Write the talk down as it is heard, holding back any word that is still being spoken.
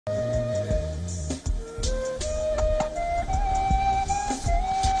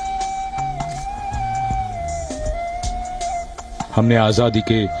हमने आजादी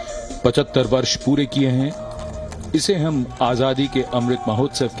के 75 वर्ष पूरे किए हैं। इसे हम आजादी के अमृत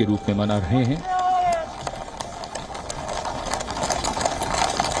महोत्सव के रूप में मना रहे हैं।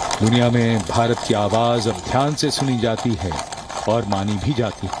 दुनिया में भारत की आवाज अब ध्यान से सुनी जाती है और मानी भी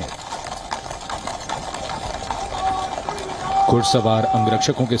जाती है। घुड़सवार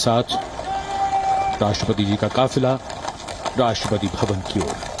अंगरक्षकों के साथ राष्ट्रपति जी का काफिला राष्ट्रपति भवन की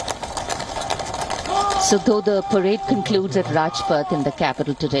ओर। So though the parade concludes at Rajpath in the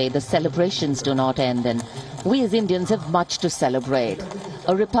capital today, the celebrations do not end, and we as Indians have much to celebrate.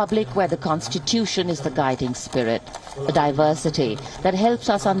 A republic where the constitution is the guiding spirit, a diversity that helps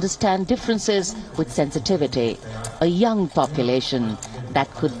us understand differences with sensitivity, a young population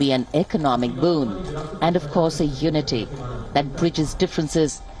that could be an economic boon, and of course a unity that bridges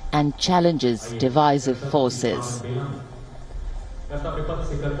differences and challenges divisive forces.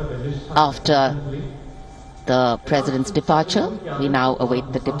 After the President's departure, we now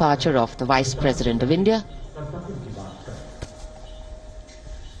await the departure of the Vice President of India.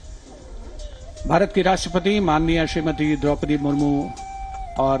 Bharat की राष्ट्रपति माननीय श्रीमती द्रौपदी मुर्मू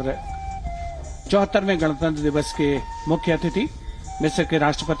और 74वें गणतंत्र दिवस के मुख्य अतिथि मिस्र के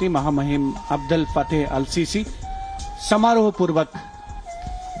राष्ट्रपति महामहिम अब्दुल फतेह अल-सीसी समारोह पूर्वक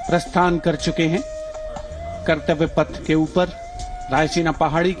प्रस्थान कर चुके हैं। कर्तव्य पथ के ऊपर रायसीना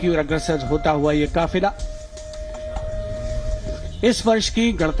पहाड़ी की ओर अग्रसर होता हुआ ये काफिला इस वर्ष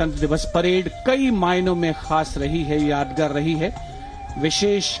की गणतंत्र दिवस परेड कई मायनों में खास रही है, यादगार रही है।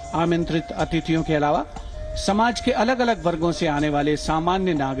 विशेष आमंत्रित अतिथियों के अलावा समाज के अलग अलग वर्गों से आने वाले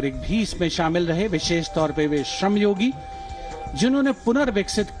सामान्य नागरिक भी इसमें शामिल रहे। विशेष तौर पे वे श्रमयोगी जिन्होंने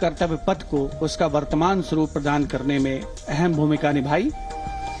पुनर्विकसित कर्तव्य पथ को उसका वर्तमान स्वरूप प्रदान करने में अहम भूमिका निभाई।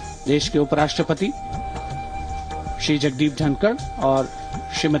 देश के उपराष्ट्रपति श्री जगदीप धनखड़ और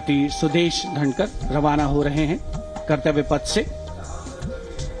श्रीमती सुदेश धनखड़ रवाना हो रहे हैं कर्तव्य पथ से।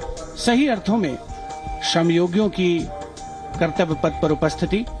 सही अर्थों में श्रमयोगियों की कर्तव्य पथ पर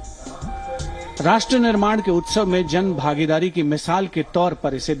उपस्थिति राष्ट्र निर्माण के उत्सव में जन भागीदारी की मिसाल के तौर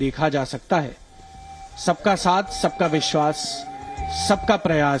पर इसे देखा जा सकता है। सबका साथ, सबका विश्वास, सबका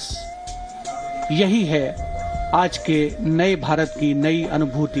प्रयास, यही है आज के नए भारत की नई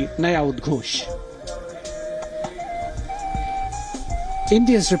अनुभूति, नया उद्घोष।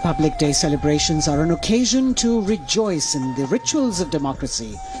 India's Republic Day celebrations are an occasion to rejoice in the rituals of democracy,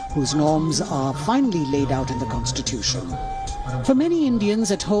 whose norms are finally laid out in the Constitution. For many Indians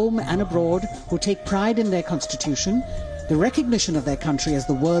at home and abroad who take pride in their Constitution, the recognition of their country as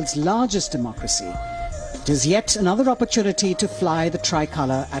the world's largest democracy, it is yet another opportunity to fly the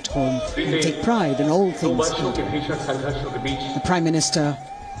tricolour at home and take pride in all things Indian. The Prime Minister,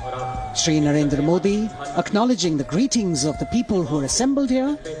 Shri Narendra Modi, acknowledging the greetings of the people who are assembled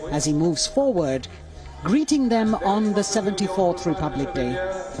here as he moves forward, greeting them on the 74th Republic Day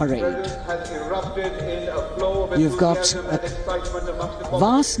parade. You've got a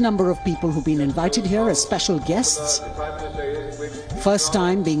vast number of people who've been invited here as special guests, first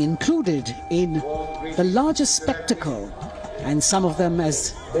time being included in the largest spectacle. And some of them,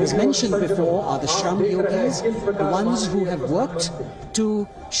 as was mentioned before, are the Shram Yogis, the ones who have worked to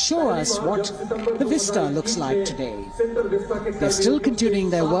show us what the vista looks like today. They're still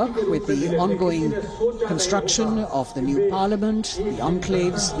continuing their work with the ongoing construction of the new parliament, the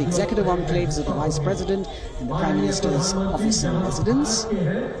enclaves, the executive enclaves of the Vice President and the Prime Minister's office and residence,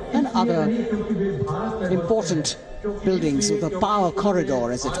 and other important buildings of the power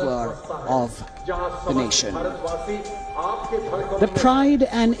corridor, as it were, of the nation. The pride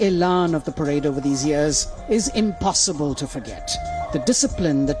and elan of the parade over these years is impossible to forget. The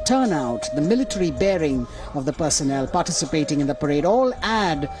discipline, the turnout, the military bearing of the personnel participating in the parade all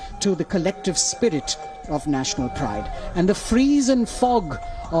add to the collective spirit of national pride. And the freeze and fog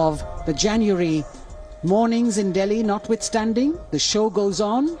of the January mornings in Delhi notwithstanding, the show goes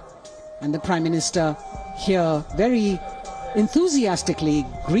on, and the Prime Minister here very enthusiastically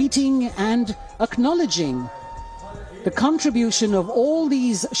greeting and acknowledging the contribution of all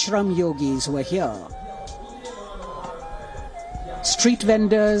these Shram Yogis who are here. Street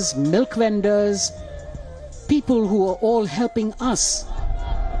vendors, milk vendors, people who are all helping us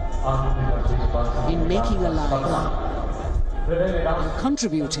in making a life and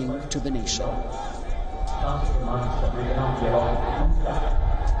contributing to the nation.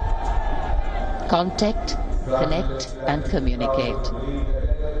 Contact, connect and communicate.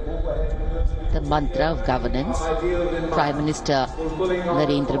 The mantra of governance, Prime Minister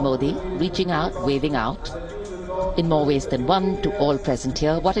Narendra Modi reaching out, waving out, in more ways than one to all present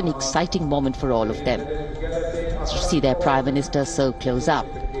here. What an exciting moment for all of them to see their Prime Minister so close up.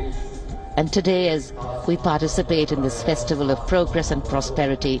 And today, as we we participate in this festival of progress and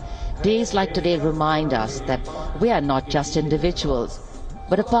prosperity, days like today remind us that we are not just individuals,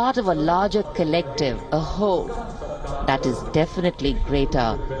 but a part of a larger collective, a whole, that is definitely greater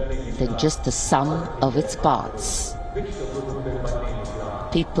than just the sum of its parts.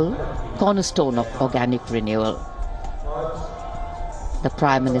 People, cornerstone of organic renewal. The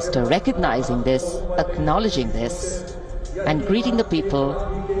Prime Minister recognizing this, acknowledging this, and greeting the people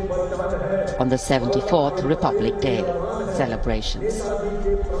on the 74th Republic Day celebrations.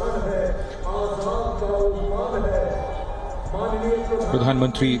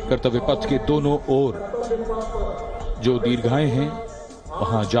 प्रधानमंत्री कर्तव्य पथ के दोनों ओर जो दीर्घाएं हैं,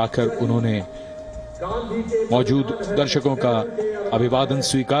 वहां जाकर उन्होंने मौजूद दर्शकों का अभिवादन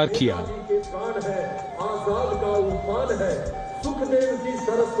स्वीकार किया।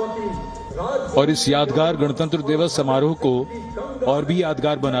 और इस यादगार गणतंत्र दिवस समारोह को और भी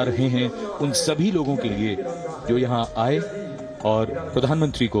यादगार बना रहे हैं उन सभी लोगों के लिए जो यहां आए और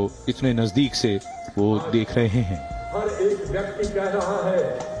प्रधानमंत्री को इतने नजदीक से वो देख रहे हैं। हर एक व्यक्ति कह रहा है,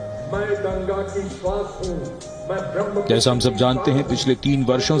 मैं गंगा की श्वास हूं। जैसा हम सब जानते हैं, पिछले 3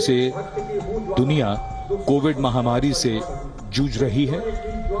 वर्षों से दुनिया कोविड महामारी से जूझ रही है।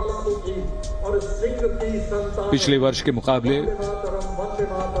 पिछले वर्ष के मुकाबले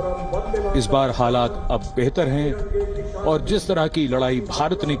इस बार हालात अब बेहतर हैं और जिस तरह की लड़ाई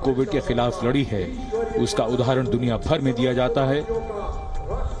भारत ने कोविड के खिलाफ लड़ी है, उसका उदाहरण दुनिया भर में दिया जाता है।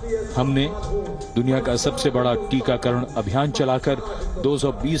 हमने दुनिया का सबसे बड़ा टीकाकरण अभियान चलाकर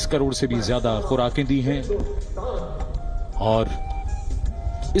 220 करोड़ से भी ज्यादा खुराकें दी हैं और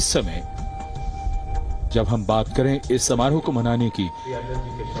इस समय जब हम बात करें इस समारोह को मनाने की,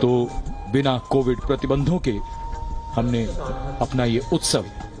 तो बिना कोविड प्रतिबंधों के हमने अपना ये उत्सव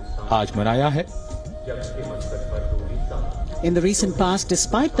आज मनाया है। In the recent past,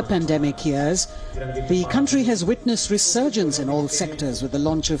 despite the pandemic years, the country has witnessed resurgence in all sectors with the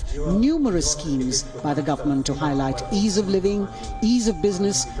launch of numerous schemes by the government to highlight ease of living, ease of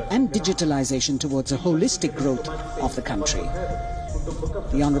business and digitalization towards a holistic growth of the country.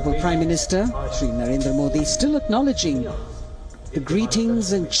 The Honourable Prime Minister, Shri Narendra Modi, still acknowledging the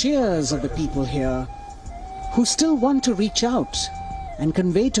greetings and cheers of the people here who still want to reach out and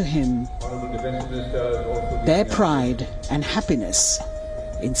convey to him their pride and happiness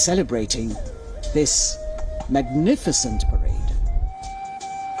in celebrating this magnificent parade.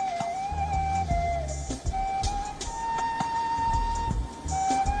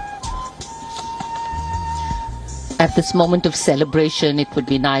 At this moment of celebration, it would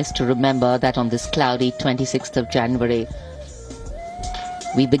be nice to remember that on this cloudy 26th of January,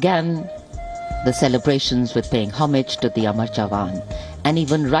 we began the celebrations with paying homage to the Amar Jawan. And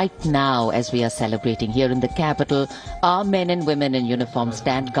even right now, as we are celebrating here in the capital, our men and women in uniform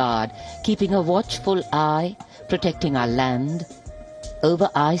stand guard, keeping a watchful eye, protecting our land, over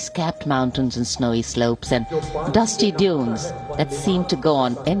ice-capped mountains and snowy slopes and dusty dunes that seem to go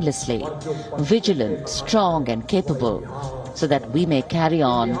on endlessly, vigilant, strong and capable, so that we may carry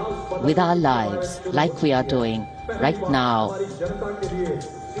on with our lives like we are doing right now.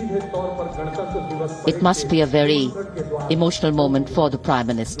 It must be a very emotional moment for the Prime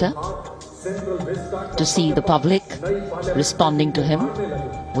Minister to see the public responding to him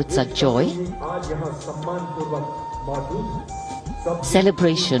with such joy.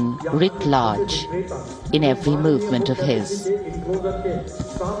 Celebration writ large in every movement of his.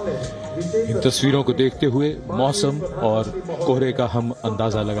 इन तस्वीरों को देखते हुए मौसम और कोहरे का हम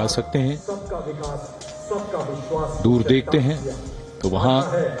अंदाजा लगा सकते हैं। दूर देखते हैं तो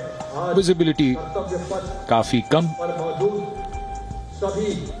वहां विजिबिलिटी काफी कम,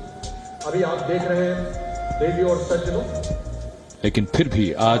 सभी अभी आप देख रहे हैं देवी और सज्जनों, लेकिन फिर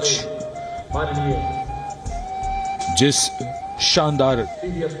भी आज जिस शानदार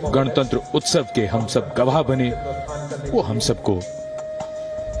गणतंत्र उत्सव के हम सब गवाह बने, वो हम सबको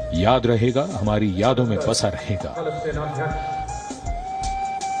याद रहेगा, हमारी यादों में बसा रहेगा।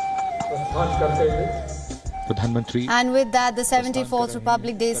 प्रधानमंत्री। And with that, the 74th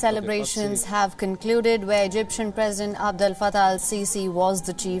Republic Day celebrations have concluded, where Egyptian President Abdel Fattah El-Sisi was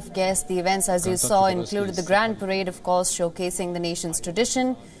the chief guest. The events, as you saw, included the grand parade, of course, showcasing the nation's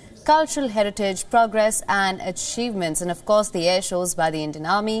tradition, cultural heritage, progress and achievements, and of course the air shows by the Indian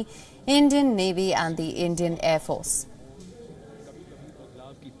Army, Indian Navy and the Indian Air Force.